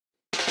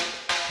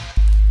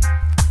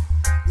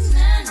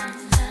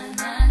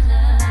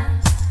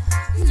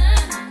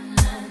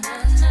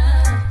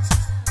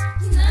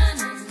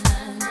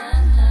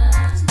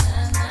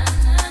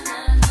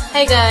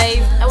Hey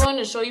guys, I wanted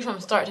to show you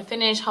from start to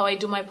finish how I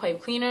do my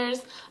pipe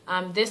cleaners.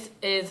 This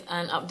is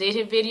an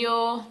updated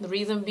video. The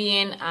reason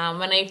being,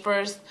 when I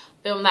first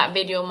filmed that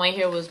video, my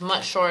hair was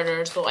much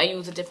shorter, so I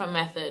used a different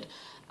method.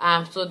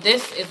 So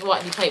this is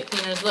what the pipe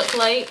cleaners look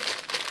like.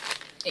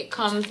 It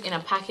comes in a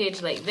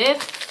package like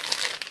this,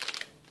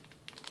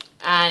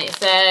 and it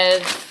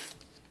says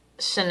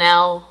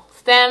Chanel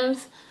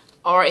stems,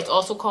 or it's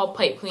also called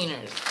pipe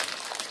cleaners.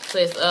 So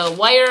it's a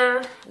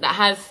wire that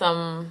has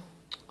some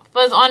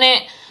fuzz on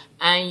it,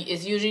 and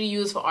it's usually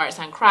used for arts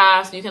and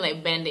crafts. You can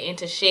like bend it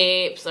into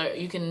shapes, or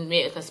you can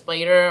make like a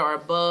spider or a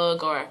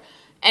bug or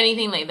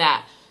anything like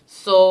that.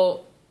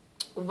 So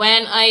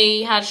when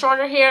I had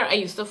shorter hair, I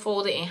used to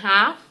fold it in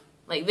half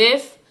like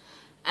this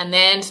and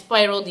then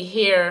spiral the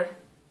hair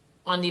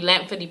on the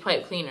length of the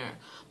pipe cleaner.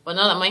 But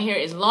now that my hair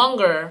is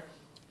longer,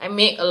 I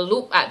make a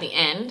loop at the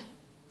end.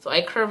 So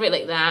I curve it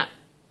like that,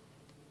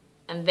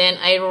 and then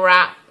I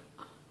wrap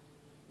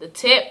the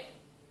tip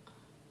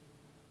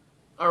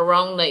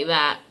around like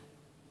that.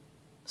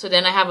 So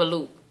then I have a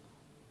loop.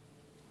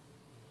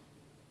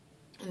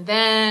 And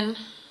then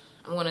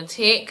I'm going to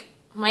take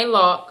my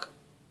lock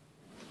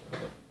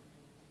and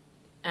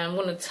I'm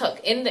going to tuck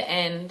in the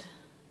end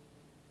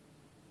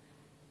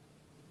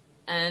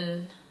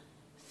and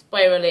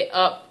spiral it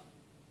up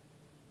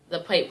the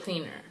pipe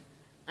cleaner.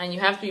 And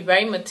you have to be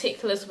very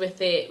meticulous with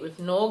it, with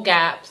no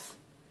gaps.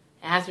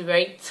 It has to be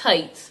very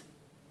tight.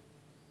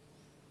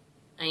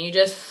 And you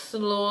just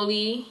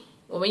slowly,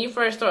 well, when you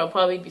first start, it'll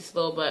probably be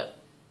slow, but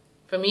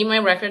for me, my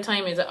record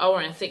time is 1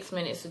 hour and 6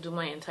 minutes to do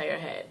my entire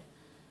head.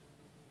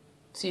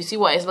 So you see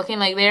what it's looking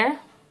like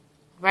there?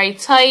 Very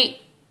tight.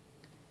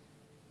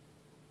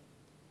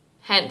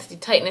 Hence the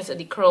tightness of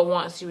the curl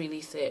once you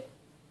release it.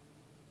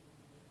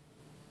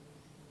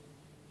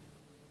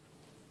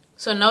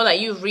 So now that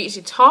you've reached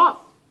the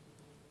top,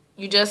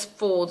 you just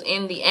fold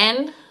in the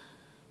end,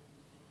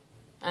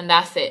 and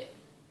that's it.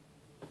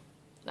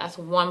 That's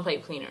one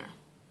pipe cleaner.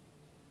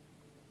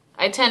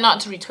 I tend not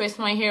to retwist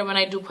my hair when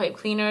I do pipe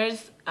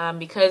cleaners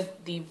because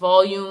the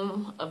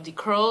volume of the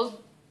curls,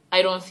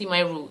 I don't see my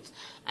roots.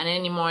 And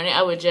in the morning,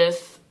 I would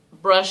just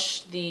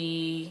brush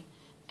the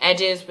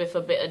edges with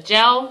a bit of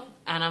gel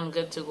and I'm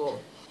good to go.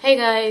 Hey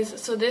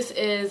guys, so this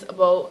is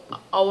about 1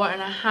 hour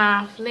and a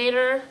half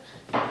later,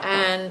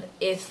 and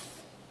it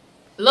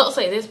looks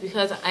like this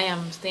because I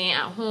am staying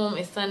at home.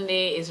 It's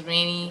Sunday, it's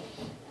rainy,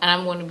 and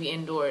I'm going to be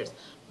indoors.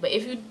 But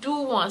if you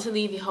do want to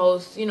leave the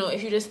house, you know,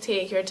 if you just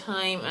take your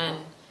time and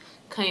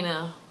kind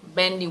of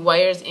bend the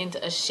wires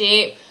into a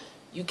shape,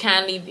 you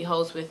can leave the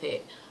house with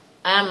it.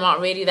 I'm not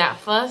really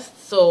that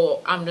fussed,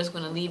 so I'm just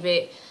going to leave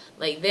it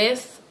like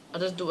this. I'll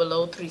just do a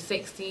little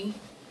 360.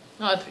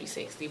 Not a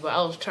 360, but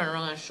I'll turn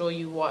around and show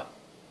you what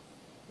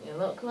it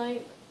look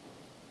like.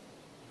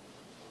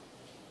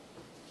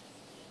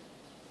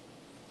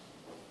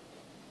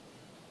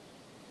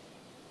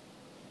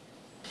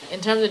 In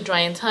terms of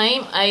drying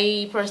time,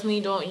 I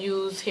personally don't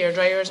use hair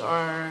dryers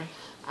or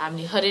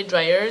the hooded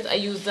dryers. I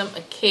use them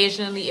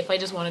occasionally if I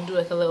just want to do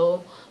like a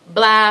little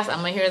blast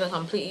and my hair isn't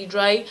completely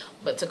dry.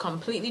 But to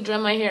completely dry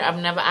my hair,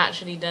 I've never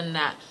actually done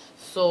that.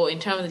 So in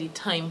terms of the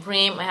time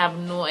frame, I have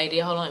no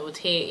idea how long it will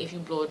take if you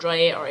blow dry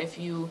it or if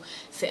you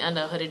sit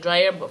under a hooded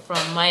dryer. But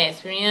from my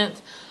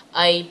experience,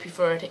 I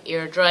prefer to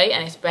air dry,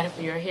 and it's better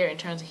for your hair in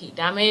terms of heat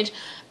damage.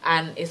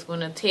 And it's going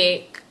to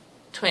take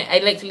I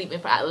like to leave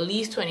it for at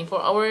least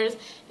 24 hours.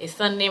 It's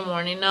Sunday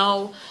morning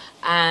now,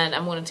 and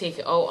I'm going to take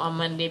it out on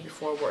Monday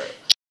before work.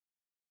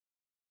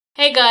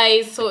 Hey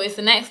guys, so it's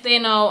the next day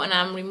now, and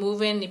I'm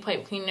removing the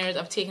pipe cleaners.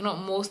 I've taken out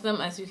most of them,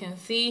 as you can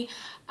see.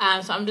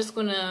 So I'm just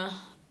going to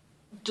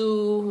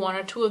do 1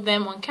 or 2 of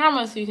them on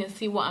camera so you can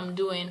see what I'm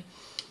doing.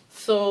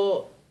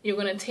 So you're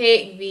going to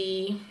take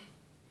the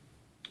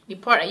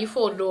part that you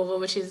folded over,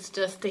 which is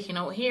just sticking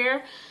out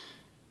here,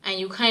 and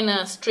you kind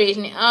of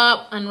straighten it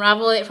up,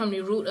 unravel it from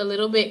the root a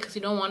little bit because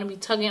you don't want to be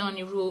tugging on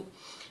your root.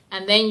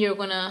 And then you're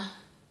going to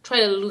try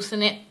to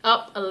loosen it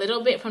up a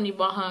little bit from the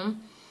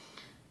bottom.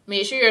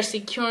 Make sure you're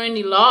securing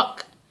the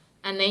lock,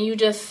 and then you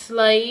just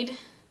slide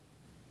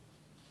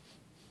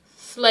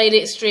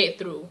it straight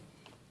through.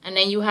 And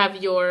then you have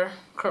your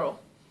curl.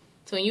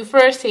 So when you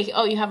first take it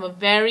out, you have a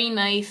very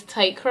nice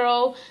tight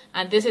curl,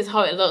 and this is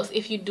how it looks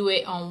if you do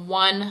it on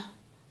one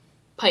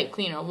pipe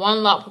cleaner,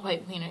 1 lock per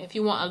pipe cleaner. If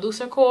you want a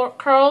looser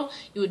curl,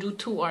 you would do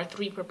 2 or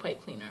 3 per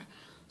pipe cleaner.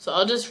 So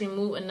I'll just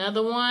remove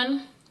another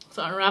one.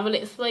 So unravel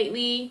it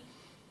slightly,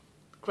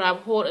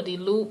 grab hold of the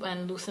loop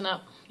and loosen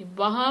up the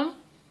bottom,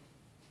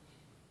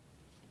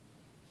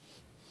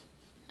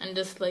 and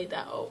just slide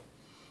that out.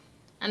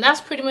 And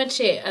that's pretty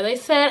much it. As I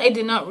said, I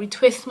did not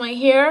retwist my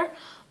hair,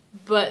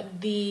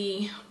 but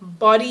the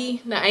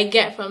body that I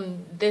get from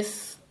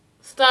this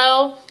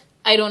style,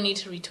 I don't need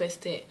to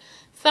retwist it.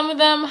 Some of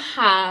them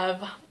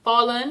have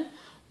fallen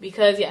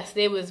because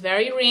yesterday was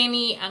very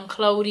rainy and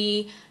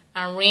cloudy,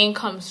 and rain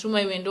comes through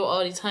my window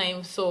all the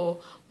time,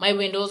 so my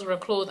windows were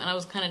closed and I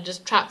was kind of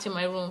just trapped in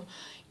my room.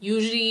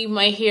 Usually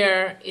my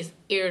hair is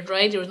air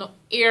dried. There was no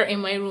air in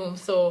my room,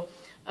 so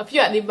a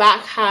few at the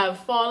back have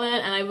fallen,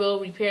 and I will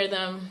repair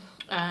them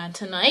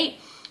tonight,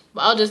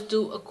 but I'll just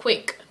do a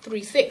quick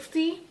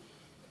 360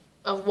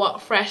 of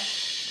what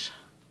fresh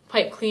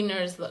pipe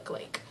cleaners look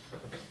like.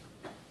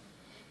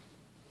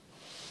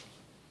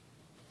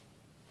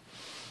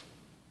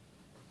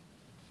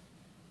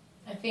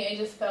 I think I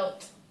just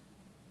felt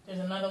there's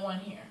another one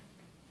here.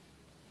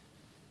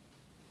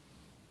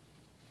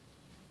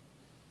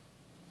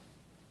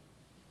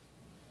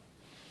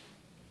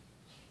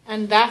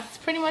 And that's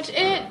pretty much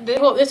it. I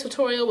hope this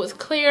tutorial was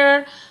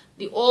clear.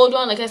 The old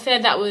one, like I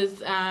said, that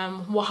was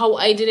how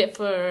I did it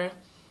for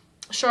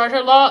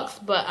shorter locks.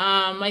 But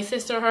my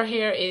sister, her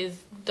hair is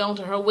down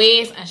to her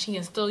waist, and she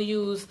can still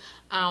use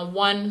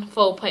one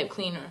full pipe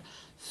cleaner.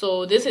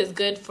 So this is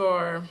good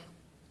for,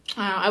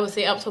 I would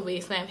say, up to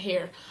waist length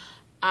hair.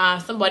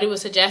 Somebody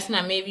was suggesting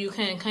that maybe you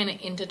can kind of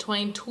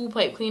intertwine 2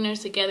 pipe cleaners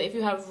together if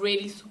you have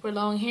really super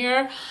long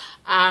hair.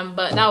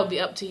 But that would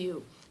be up to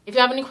you. If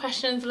you have any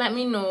questions, let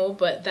me know.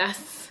 But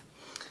that's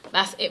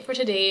it for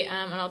today,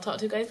 and I'll talk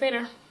to you guys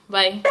later.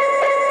 Bye.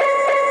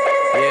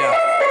 Yeah.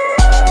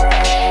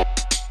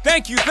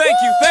 Thank you.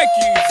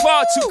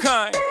 Far too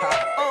kind.